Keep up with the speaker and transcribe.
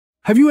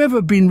Have you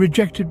ever been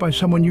rejected by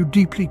someone you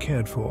deeply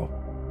cared for?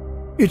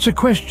 It's a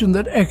question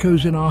that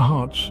echoes in our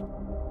hearts,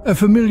 a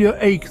familiar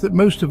ache that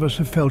most of us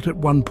have felt at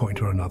one point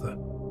or another.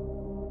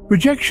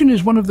 Rejection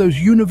is one of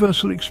those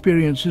universal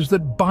experiences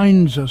that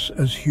binds us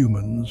as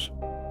humans.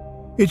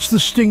 It's the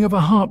sting of a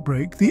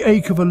heartbreak, the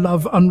ache of a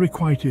love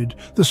unrequited,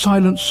 the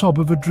silent sob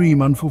of a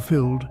dream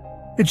unfulfilled.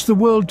 It's the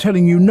world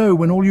telling you no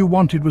when all you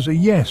wanted was a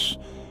yes,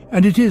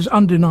 and it is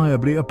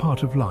undeniably a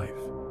part of life.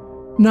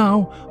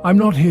 Now, I'm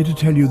not here to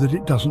tell you that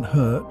it doesn't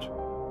hurt.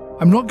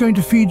 I'm not going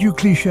to feed you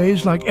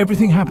cliches like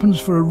everything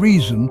happens for a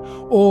reason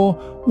or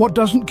what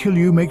doesn't kill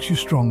you makes you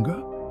stronger.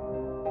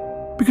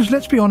 Because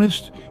let's be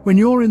honest, when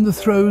you're in the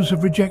throes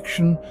of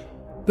rejection,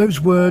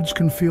 those words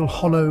can feel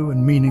hollow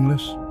and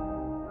meaningless.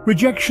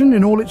 Rejection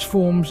in all its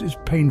forms is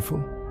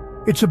painful.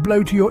 It's a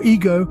blow to your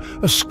ego,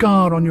 a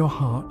scar on your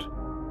heart.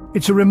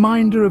 It's a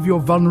reminder of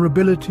your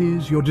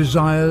vulnerabilities, your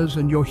desires,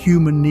 and your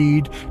human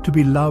need to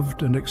be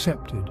loved and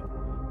accepted.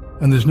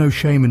 And there's no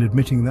shame in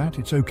admitting that.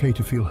 It's okay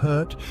to feel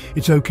hurt.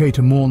 It's okay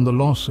to mourn the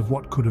loss of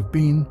what could have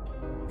been.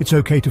 It's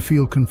okay to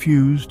feel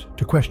confused,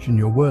 to question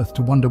your worth,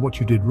 to wonder what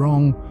you did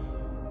wrong.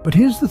 But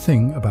here's the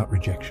thing about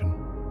rejection.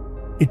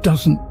 It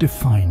doesn't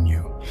define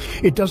you.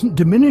 It doesn't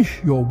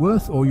diminish your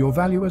worth or your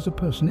value as a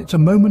person. It's a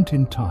moment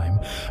in time,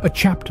 a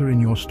chapter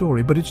in your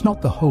story, but it's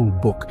not the whole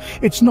book.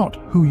 It's not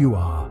who you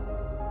are.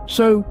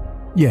 So,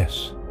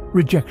 yes,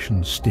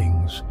 rejection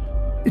stings.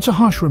 It's a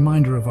harsh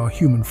reminder of our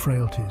human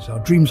frailties, our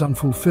dreams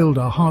unfulfilled,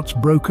 our hearts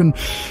broken,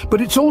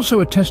 but it's also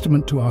a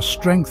testament to our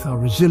strength, our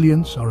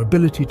resilience, our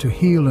ability to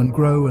heal and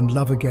grow and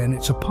love again.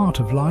 It's a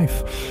part of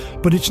life,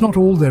 but it's not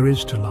all there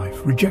is to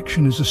life.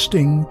 Rejection is a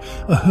sting,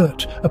 a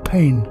hurt, a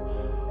pain,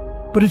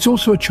 but it's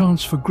also a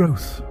chance for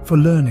growth, for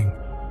learning,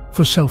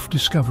 for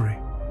self-discovery.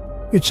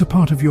 It's a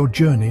part of your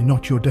journey,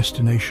 not your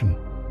destination.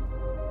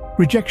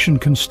 Rejection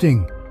can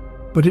sting,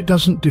 but it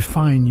doesn't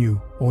define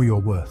you or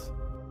your worth.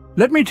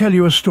 Let me tell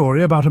you a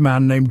story about a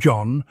man named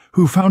John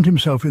who found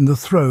himself in the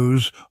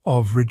throes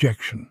of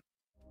rejection.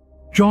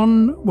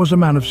 John was a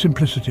man of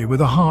simplicity with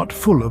a heart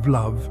full of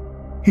love.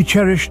 He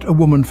cherished a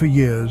woman for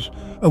years,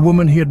 a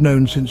woman he had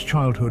known since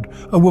childhood,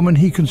 a woman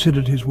he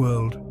considered his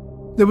world.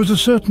 There was a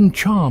certain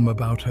charm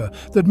about her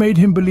that made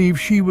him believe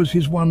she was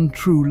his one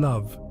true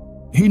love.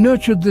 He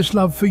nurtured this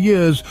love for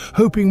years,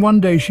 hoping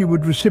one day she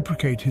would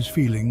reciprocate his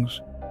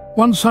feelings.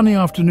 One sunny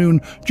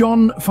afternoon,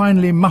 John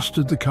finally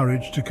mustered the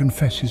courage to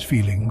confess his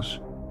feelings.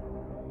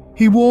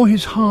 He wore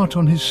his heart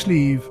on his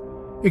sleeve,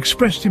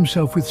 expressed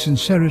himself with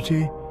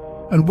sincerity,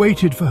 and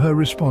waited for her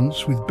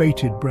response with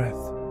bated breath.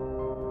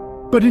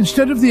 But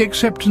instead of the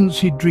acceptance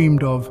he'd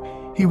dreamed of,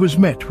 he was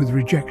met with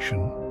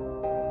rejection.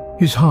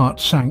 His heart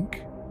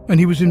sank, and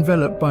he was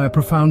enveloped by a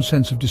profound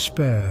sense of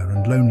despair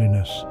and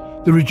loneliness.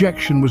 The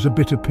rejection was a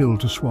bitter pill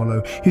to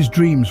swallow. His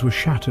dreams were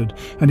shattered,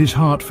 and his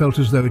heart felt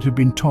as though it had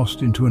been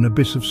tossed into an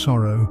abyss of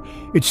sorrow.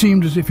 It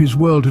seemed as if his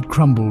world had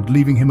crumbled,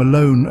 leaving him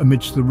alone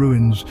amidst the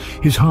ruins.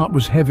 His heart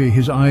was heavy,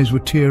 his eyes were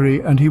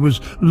teary, and he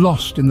was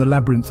lost in the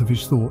labyrinth of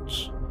his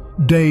thoughts.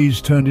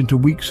 Days turned into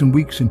weeks and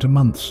weeks into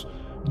months.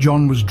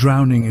 John was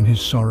drowning in his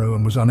sorrow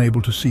and was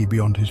unable to see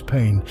beyond his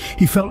pain.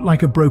 He felt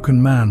like a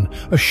broken man,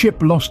 a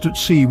ship lost at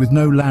sea with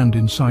no land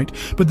in sight.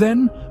 But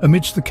then,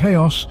 amidst the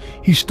chaos,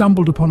 he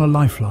stumbled upon a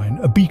lifeline,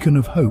 a beacon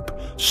of hope: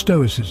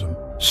 Stoicism.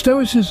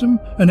 Stoicism,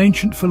 an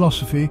ancient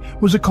philosophy,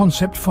 was a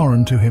concept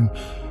foreign to him.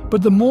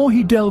 But the more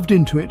he delved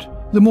into it,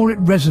 the more it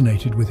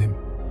resonated with him.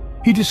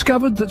 He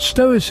discovered that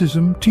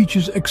Stoicism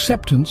teaches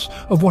acceptance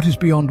of what is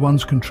beyond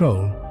one's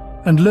control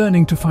and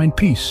learning to find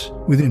peace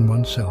within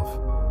oneself.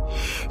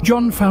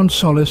 John found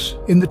solace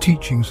in the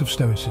teachings of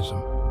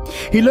Stoicism.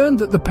 He learned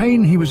that the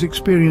pain he was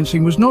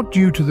experiencing was not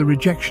due to the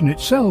rejection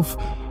itself,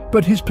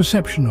 but his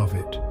perception of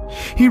it.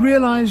 He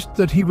realized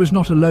that he was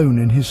not alone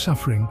in his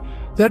suffering,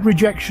 that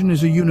rejection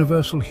is a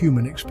universal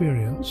human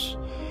experience.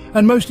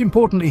 And most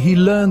importantly, he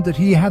learned that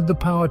he had the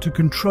power to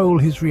control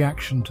his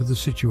reaction to the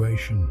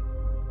situation.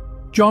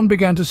 John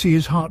began to see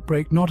his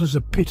heartbreak not as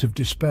a pit of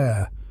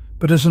despair,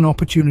 but as an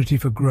opportunity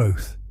for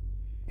growth.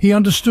 He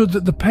understood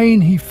that the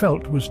pain he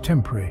felt was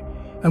temporary,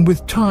 and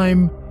with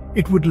time,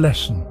 it would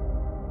lessen.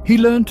 He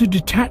learned to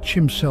detach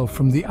himself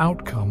from the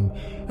outcome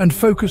and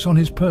focus on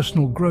his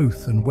personal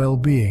growth and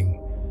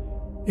well-being.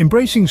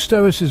 Embracing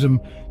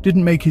Stoicism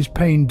didn't make his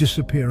pain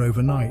disappear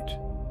overnight,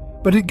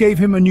 but it gave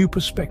him a new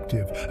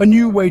perspective, a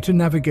new way to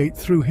navigate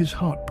through his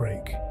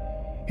heartbreak.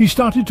 He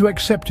started to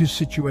accept his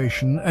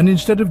situation, and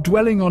instead of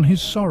dwelling on his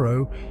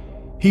sorrow,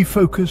 he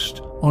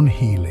focused on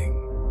healing.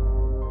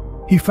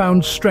 He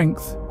found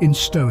strength in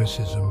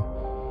Stoicism,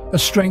 a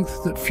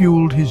strength that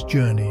fueled his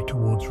journey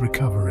towards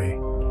recovery.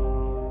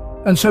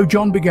 And so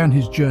John began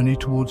his journey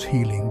towards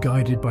healing,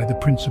 guided by the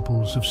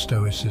principles of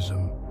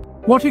Stoicism.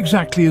 What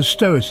exactly is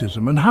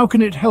Stoicism, and how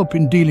can it help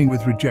in dealing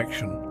with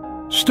rejection?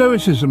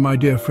 Stoicism, my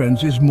dear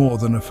friends, is more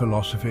than a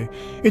philosophy.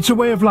 It's a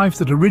way of life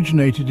that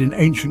originated in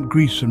ancient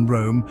Greece and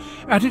Rome.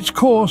 At its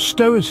core,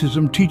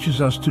 Stoicism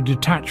teaches us to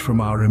detach from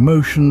our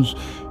emotions,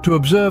 to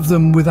observe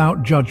them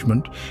without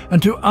judgment,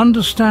 and to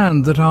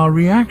understand that our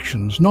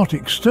reactions, not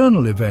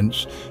external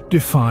events,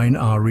 define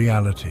our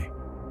reality.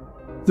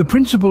 The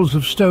principles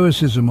of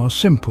Stoicism are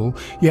simple,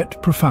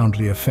 yet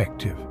profoundly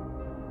effective.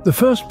 The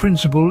first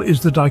principle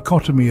is the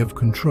dichotomy of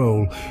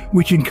control,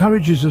 which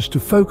encourages us to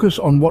focus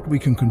on what we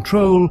can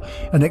control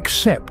and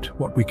accept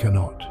what we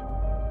cannot.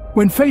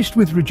 When faced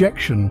with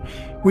rejection,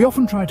 we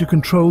often try to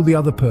control the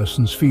other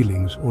person's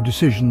feelings or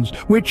decisions,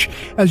 which,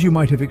 as you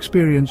might have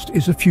experienced,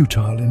 is a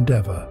futile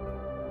endeavor.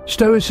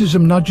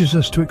 Stoicism nudges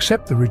us to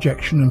accept the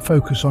rejection and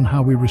focus on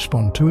how we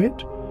respond to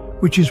it,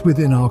 which is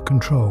within our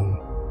control.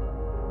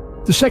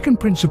 The second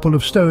principle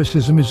of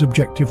Stoicism is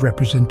objective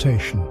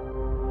representation.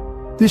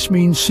 This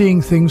means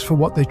seeing things for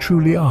what they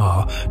truly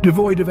are,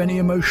 devoid of any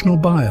emotional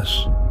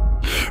bias.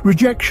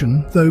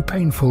 Rejection, though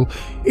painful,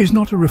 is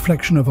not a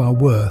reflection of our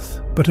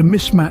worth, but a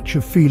mismatch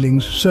of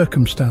feelings,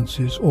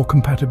 circumstances, or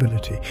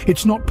compatibility.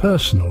 It's not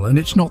personal, and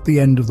it's not the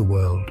end of the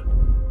world.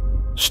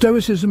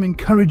 Stoicism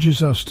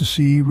encourages us to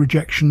see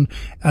rejection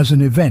as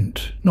an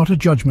event, not a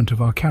judgment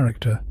of our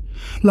character.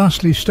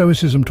 Lastly,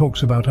 Stoicism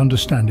talks about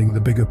understanding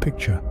the bigger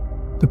picture.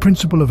 The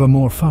principle of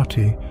amor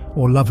fati,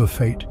 or love of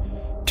fate,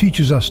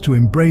 teaches us to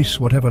embrace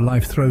whatever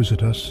life throws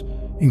at us,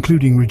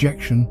 including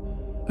rejection,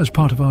 as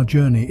part of our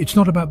journey. It's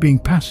not about being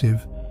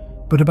passive,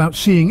 but about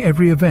seeing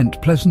every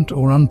event, pleasant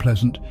or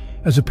unpleasant,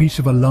 as a piece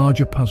of a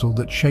larger puzzle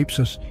that shapes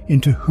us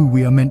into who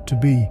we are meant to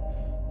be.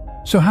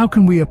 So how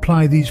can we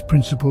apply these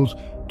principles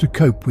to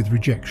cope with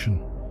rejection?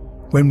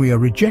 When we are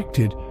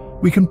rejected,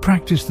 we can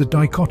practice the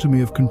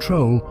dichotomy of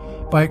control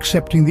by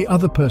accepting the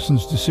other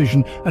person's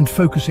decision and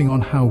focusing on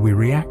how we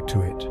react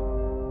to it.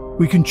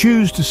 We can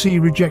choose to see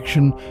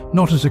rejection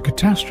not as a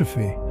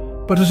catastrophe,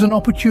 but as an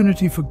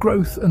opportunity for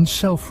growth and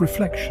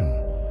self-reflection.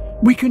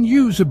 We can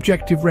use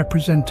objective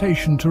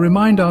representation to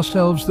remind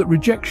ourselves that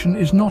rejection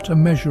is not a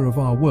measure of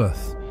our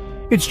worth.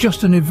 It's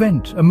just an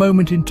event, a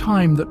moment in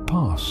time that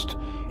passed.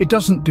 It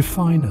doesn't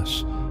define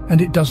us,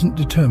 and it doesn't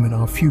determine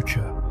our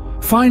future.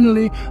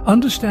 Finally,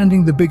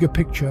 understanding the bigger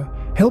picture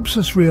helps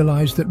us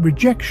realize that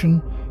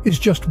rejection is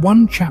just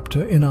one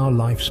chapter in our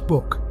life's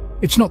book.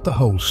 It's not the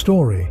whole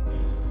story.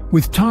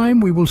 With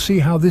time, we will see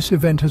how this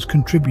event has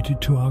contributed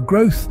to our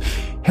growth,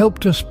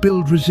 helped us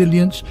build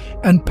resilience,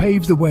 and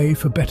pave the way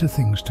for better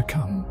things to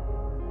come.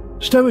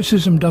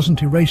 Stoicism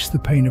doesn't erase the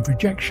pain of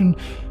rejection,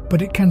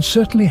 but it can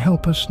certainly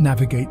help us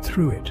navigate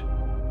through it.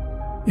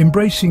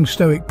 Embracing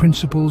Stoic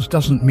principles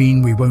doesn't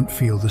mean we won't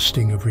feel the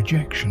sting of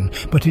rejection,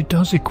 but it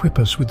does equip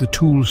us with the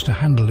tools to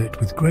handle it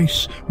with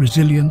grace,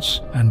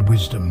 resilience, and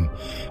wisdom.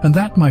 And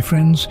that, my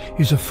friends,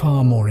 is a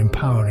far more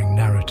empowering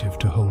narrative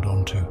to hold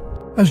on to.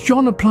 As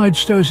John applied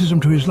Stoicism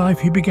to his life,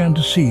 he began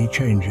to see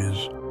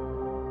changes.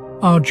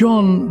 Our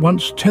John,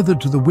 once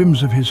tethered to the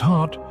whims of his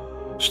heart,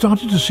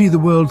 started to see the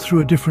world through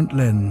a different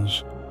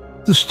lens.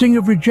 The sting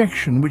of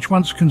rejection, which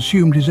once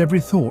consumed his every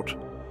thought,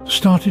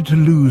 started to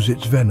lose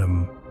its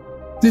venom.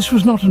 This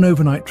was not an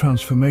overnight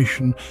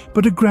transformation,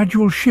 but a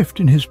gradual shift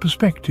in his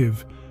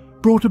perspective,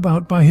 brought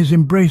about by his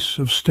embrace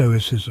of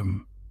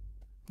Stoicism.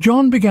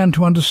 John began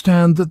to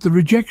understand that the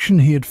rejection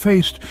he had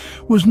faced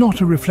was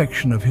not a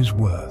reflection of his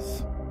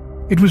worth.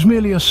 It was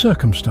merely a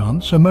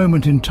circumstance, a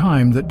moment in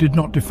time that did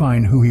not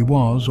define who he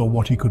was or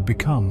what he could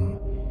become.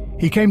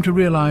 He came to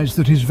realize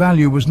that his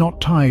value was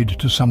not tied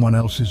to someone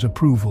else's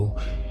approval.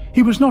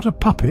 He was not a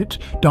puppet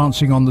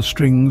dancing on the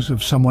strings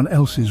of someone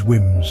else's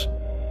whims.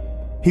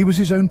 He was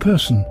his own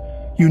person,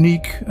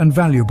 unique and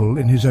valuable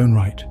in his own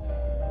right.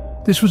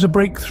 This was a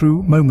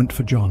breakthrough moment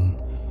for John.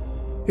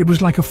 It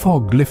was like a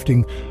fog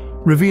lifting,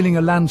 revealing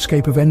a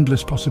landscape of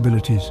endless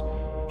possibilities.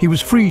 He was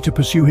free to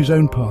pursue his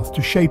own path,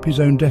 to shape his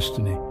own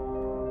destiny.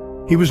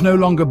 He was no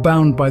longer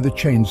bound by the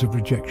chains of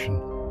rejection.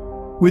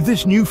 With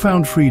this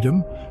newfound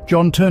freedom,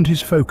 John turned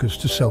his focus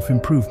to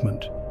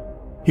self-improvement.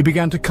 He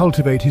began to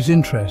cultivate his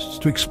interests,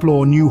 to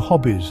explore new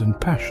hobbies and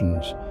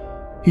passions.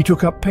 He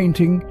took up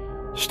painting,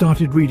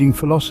 started reading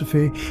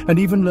philosophy, and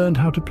even learned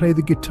how to play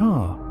the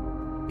guitar.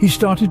 He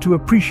started to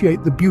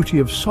appreciate the beauty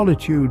of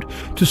solitude,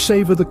 to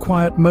savor the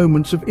quiet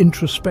moments of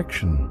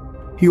introspection.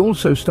 He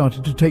also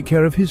started to take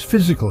care of his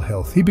physical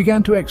health. He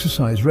began to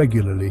exercise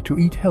regularly, to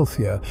eat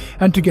healthier,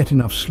 and to get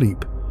enough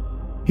sleep.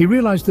 He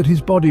realized that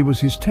his body was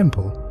his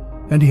temple,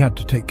 and he had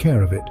to take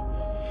care of it.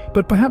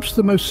 But perhaps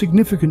the most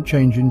significant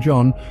change in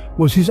John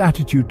was his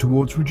attitude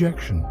towards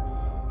rejection.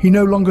 He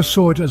no longer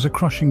saw it as a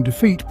crushing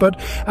defeat, but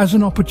as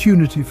an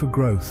opportunity for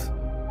growth.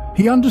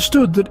 He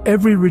understood that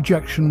every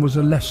rejection was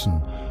a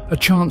lesson, a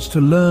chance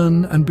to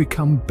learn and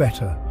become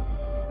better.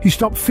 He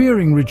stopped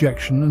fearing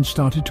rejection and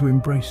started to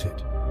embrace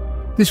it.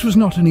 This was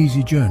not an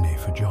easy journey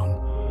for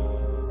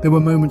John. There were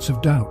moments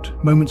of doubt,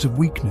 moments of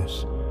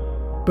weakness,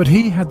 but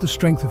he had the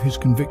strength of his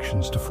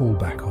convictions to fall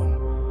back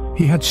on.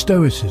 He had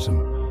Stoicism,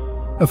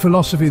 a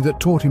philosophy that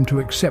taught him to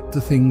accept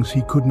the things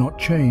he could not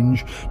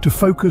change, to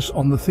focus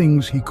on the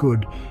things he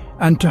could,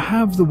 and to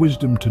have the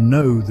wisdom to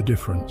know the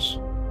difference.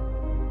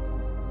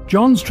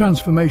 John's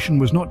transformation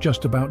was not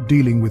just about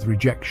dealing with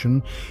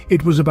rejection,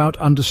 it was about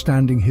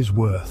understanding his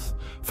worth,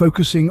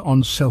 focusing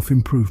on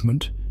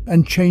self-improvement,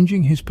 and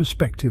changing his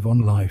perspective on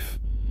life.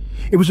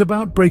 It was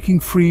about breaking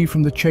free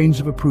from the chains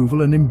of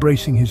approval and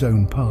embracing his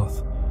own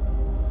path.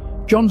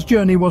 John's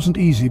journey wasn't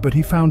easy, but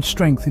he found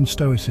strength in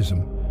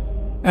Stoicism.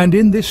 And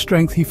in this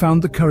strength he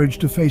found the courage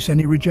to face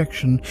any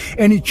rejection,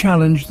 any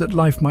challenge that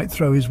life might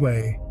throw his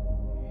way.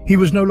 He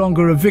was no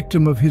longer a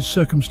victim of his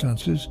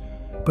circumstances,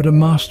 but a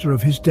master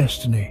of his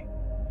destiny.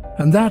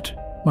 And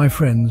that, my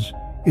friends,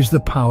 is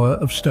the power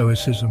of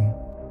Stoicism.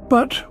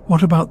 But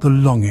what about the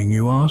longing,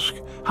 you ask?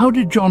 How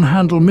did John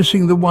handle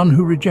missing the one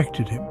who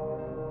rejected him?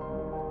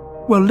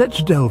 Well,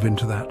 let's delve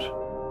into that.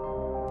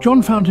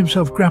 John found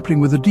himself grappling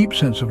with a deep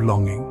sense of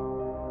longing.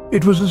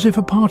 It was as if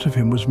a part of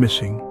him was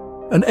missing,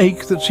 an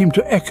ache that seemed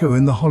to echo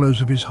in the hollows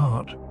of his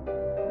heart.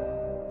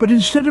 But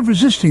instead of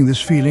resisting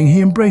this feeling, he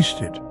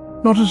embraced it,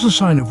 not as a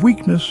sign of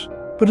weakness,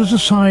 but as a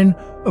sign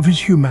of his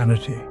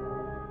humanity.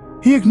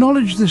 He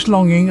acknowledged this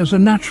longing as a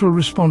natural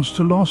response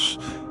to loss,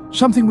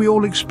 something we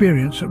all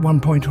experience at one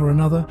point or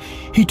another.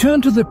 He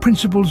turned to the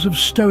principles of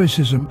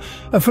Stoicism,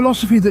 a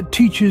philosophy that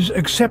teaches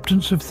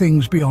acceptance of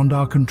things beyond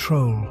our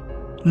control.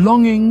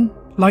 Longing,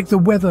 like the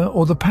weather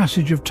or the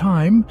passage of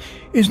time,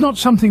 is not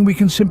something we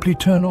can simply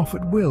turn off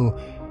at will.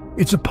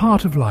 It's a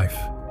part of life,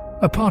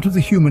 a part of the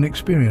human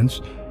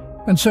experience.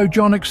 And so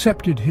John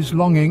accepted his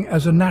longing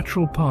as a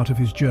natural part of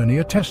his journey,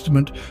 a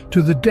testament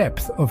to the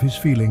depth of his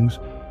feelings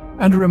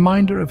and a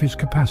reminder of his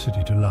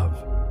capacity to love.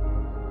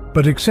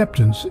 But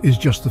acceptance is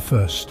just the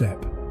first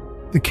step.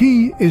 The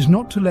key is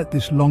not to let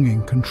this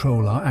longing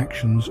control our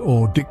actions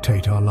or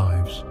dictate our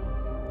lives.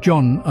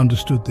 John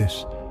understood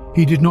this.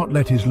 He did not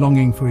let his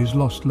longing for his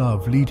lost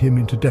love lead him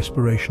into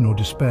desperation or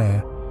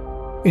despair.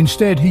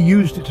 Instead, he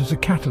used it as a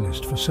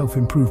catalyst for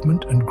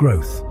self-improvement and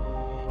growth.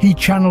 He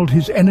channeled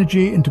his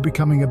energy into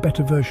becoming a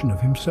better version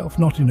of himself,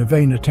 not in a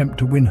vain attempt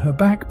to win her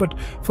back, but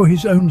for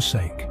his own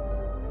sake.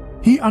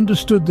 He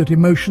understood that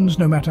emotions,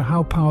 no matter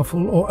how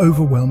powerful or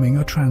overwhelming,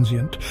 are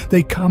transient.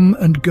 They come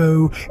and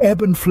go,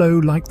 ebb and flow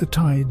like the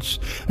tides.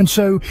 And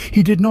so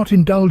he did not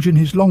indulge in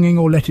his longing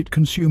or let it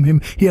consume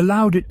him. He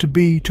allowed it to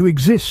be, to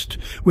exist,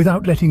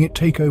 without letting it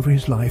take over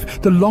his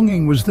life. The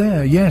longing was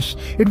there, yes,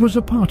 it was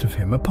a part of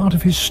him, a part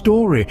of his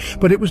story,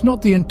 but it was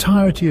not the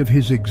entirety of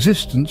his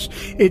existence.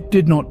 It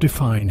did not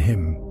define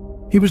him.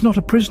 He was not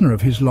a prisoner of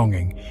his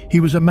longing.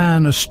 He was a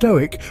man, a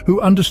stoic, who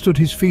understood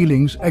his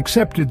feelings,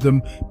 accepted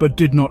them, but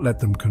did not let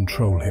them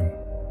control him.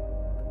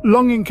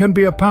 Longing can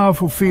be a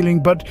powerful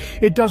feeling, but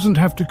it doesn't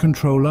have to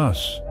control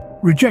us.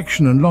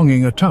 Rejection and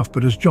longing are tough,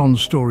 but as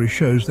John's story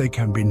shows, they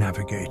can be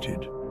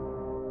navigated.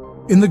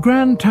 In the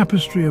grand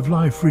tapestry of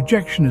life,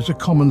 rejection is a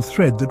common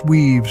thread that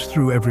weaves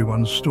through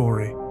everyone's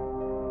story.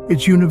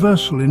 It's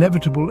universal,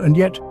 inevitable, and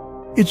yet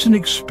it's an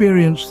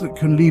experience that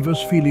can leave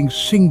us feeling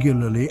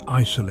singularly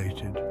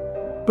isolated.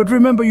 But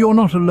remember, you're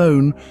not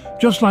alone.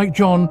 Just like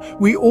John,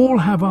 we all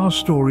have our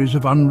stories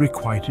of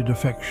unrequited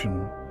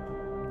affection.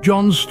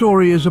 John's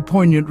story is a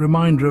poignant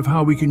reminder of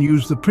how we can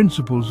use the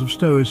principles of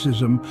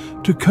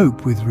Stoicism to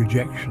cope with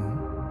rejection.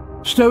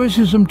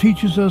 Stoicism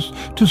teaches us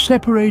to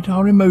separate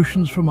our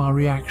emotions from our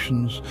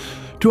reactions,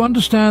 to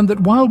understand that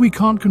while we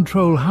can't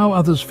control how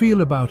others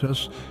feel about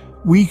us,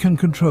 we can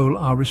control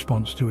our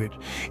response to it.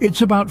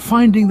 It's about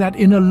finding that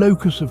inner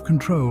locus of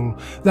control,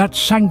 that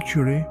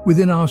sanctuary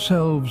within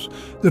ourselves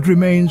that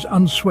remains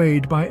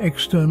unswayed by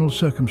external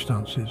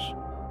circumstances.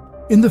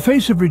 In the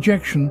face of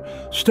rejection,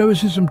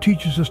 Stoicism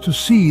teaches us to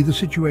see the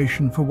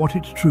situation for what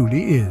it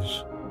truly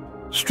is,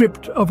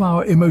 stripped of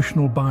our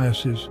emotional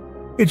biases.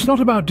 It's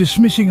not about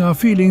dismissing our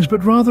feelings,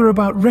 but rather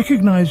about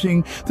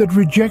recognizing that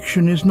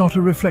rejection is not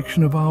a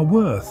reflection of our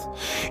worth.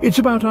 It's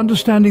about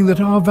understanding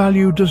that our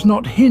value does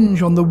not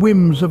hinge on the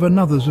whims of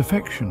another's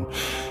affection.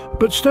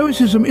 But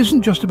Stoicism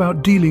isn't just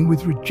about dealing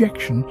with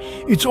rejection,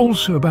 it's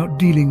also about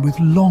dealing with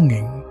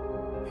longing.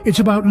 It's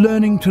about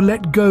learning to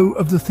let go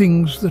of the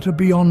things that are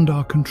beyond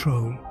our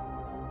control.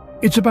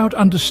 It's about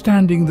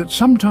understanding that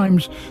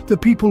sometimes the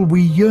people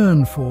we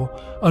yearn for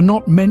are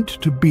not meant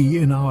to be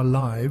in our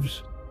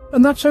lives.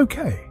 And that's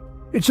okay.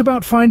 It's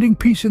about finding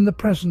peace in the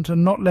present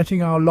and not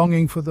letting our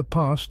longing for the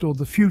past or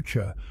the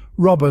future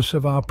rob us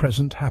of our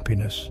present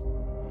happiness.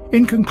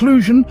 In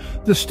conclusion,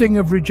 the sting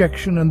of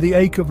rejection and the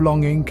ache of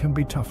longing can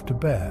be tough to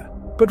bear.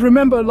 But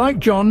remember, like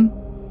John,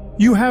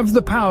 you have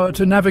the power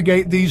to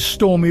navigate these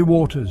stormy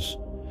waters.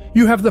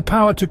 You have the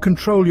power to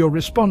control your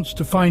response,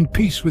 to find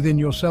peace within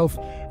yourself,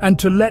 and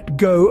to let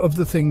go of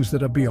the things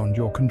that are beyond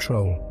your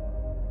control.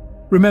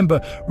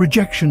 Remember,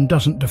 rejection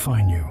doesn't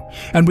define you,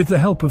 and with the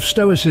help of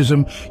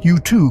Stoicism, you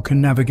too can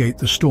navigate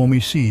the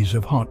stormy seas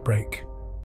of heartbreak.